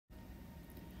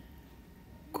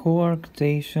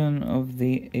Coarctation of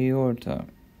the aorta.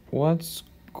 What's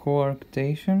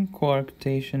coarctation?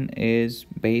 Coarctation is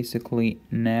basically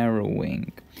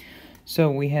narrowing. So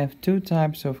we have two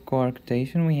types of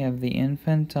coarctation. We have the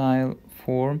infantile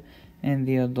form and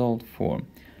the adult form.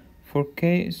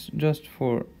 Just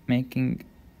for making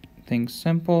things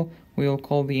simple, we'll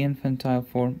call the infantile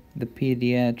form the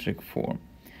pediatric form.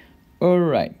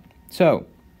 Alright, so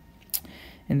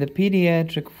in the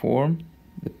pediatric form,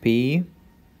 the P,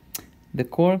 the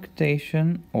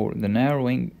coarctation or the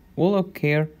narrowing will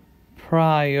occur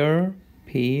prior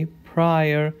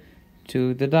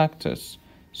to the ductus.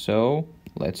 So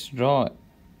let's draw it.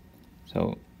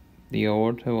 So the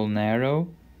aorta will narrow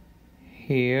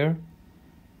here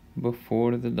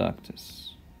before the ductus.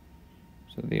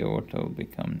 So the aorta will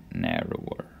become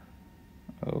narrower.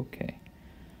 Okay.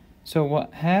 So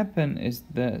what happened is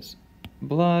this: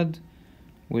 blood,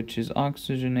 which is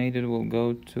oxygenated, will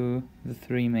go to the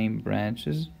three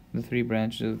branches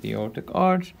of the aortic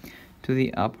arch, to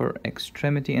the upper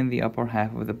extremity and the upper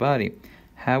half of the body.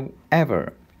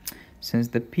 However, since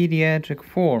the pediatric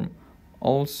form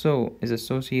also is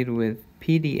associated with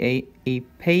PDA, a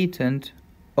patent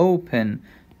open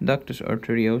ductus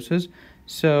arteriosus,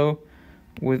 so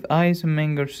with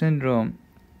Eisenmenger syndrome,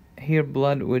 here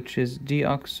blood which is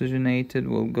deoxygenated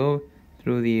will go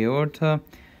through the aorta,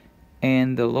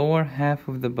 and the lower half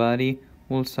of the body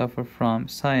will suffer from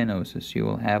cyanosis. You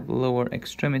will have lower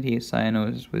extremity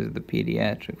cyanosis with the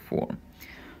pediatric form.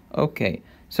 Okay,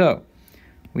 so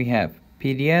we have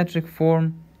pediatric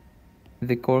form,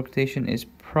 the coarctation is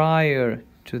prior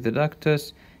to the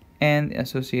ductus and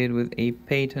associated with a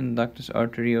patent ductus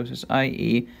arteriosus,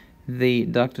 i.e. the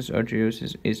ductus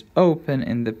arteriosus is open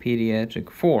in the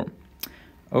pediatric form.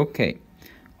 Okay,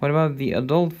 what about the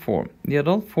adult form? The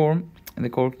adult form, the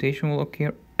coarctation will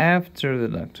occur after the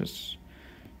ductus.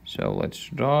 So let's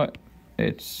draw it.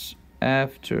 It's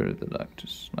after the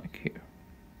ductus, like here.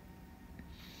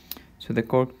 So the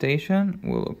coarctation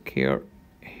will occur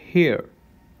here.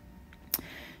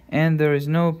 And there is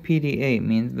no PDA,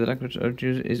 means the ductus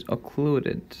arteriosus is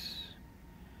occluded.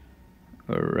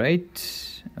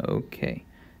 Alright, okay.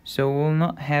 So we'll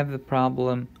not have the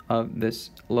problem of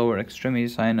this lower extremity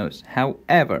cyanosis.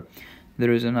 However,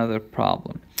 there is another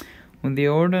problem. When the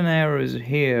aorta narrows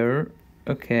here,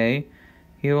 okay,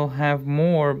 you will have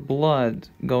more blood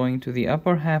going to the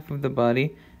upper half of the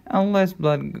body and less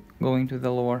blood going to the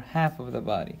lower half of the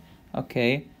body.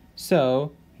 Okay,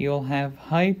 so you'll have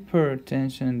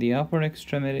hypertension in the upper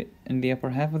extremity, in the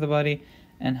upper half of the body,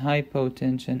 and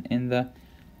hypotension in the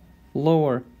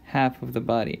lower half of the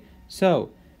body.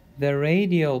 So the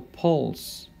radial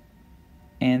pulse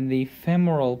and the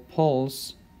femoral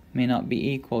pulse may not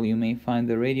be equal. You may find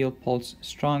the radial pulse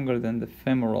stronger than the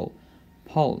femoral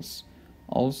pulse.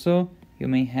 Also, you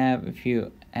may have, if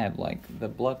you have like the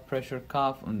blood pressure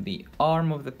cuff on the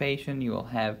arm of the patient, you will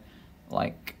have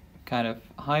like kind of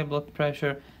high blood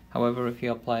pressure. However, if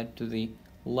you apply it to the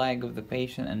leg of the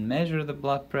patient and measure the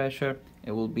blood pressure,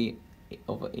 it will be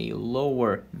of a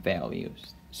lower value.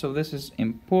 So this is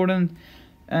important.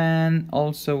 And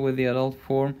also with the adult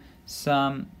form,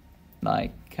 some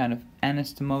like kind of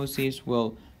anastomosis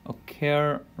will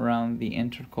occur around the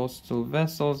intercostal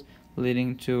vessels,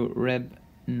 leading to rib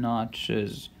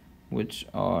notches, which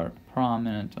are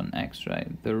prominent on X-ray.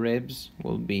 The ribs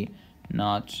will be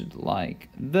notched like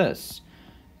this.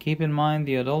 Keep in mind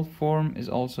the adult form is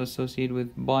also associated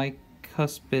with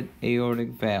bicuspid aortic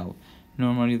valve.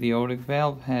 Normally the aortic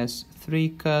valve has 3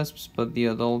 cusps, but the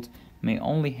adult may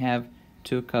only have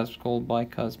 2 cusps called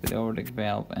bicuspid aortic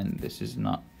valve, and this is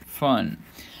not fun.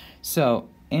 So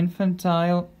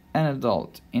infantile and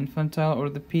adult. Infantile or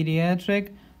the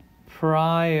pediatric,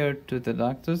 prior to the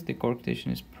ductus, the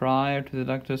coarctation is prior to the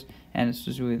ductus and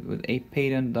associated with a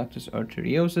patent ductus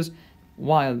arteriosus,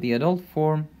 while the adult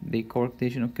form, the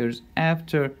coarctation occurs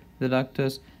after the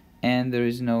ductus and there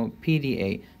is no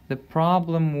PDA. The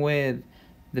problem with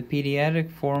the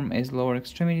pediatric form is lower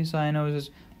extremity cyanosis.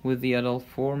 With the adult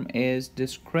form is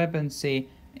discrepancy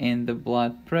in the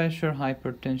blood pressure,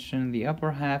 hypertension in the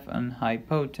upper half and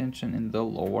hypotension in the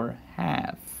lower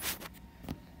half.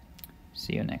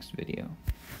 See you next video.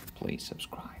 Please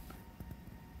subscribe.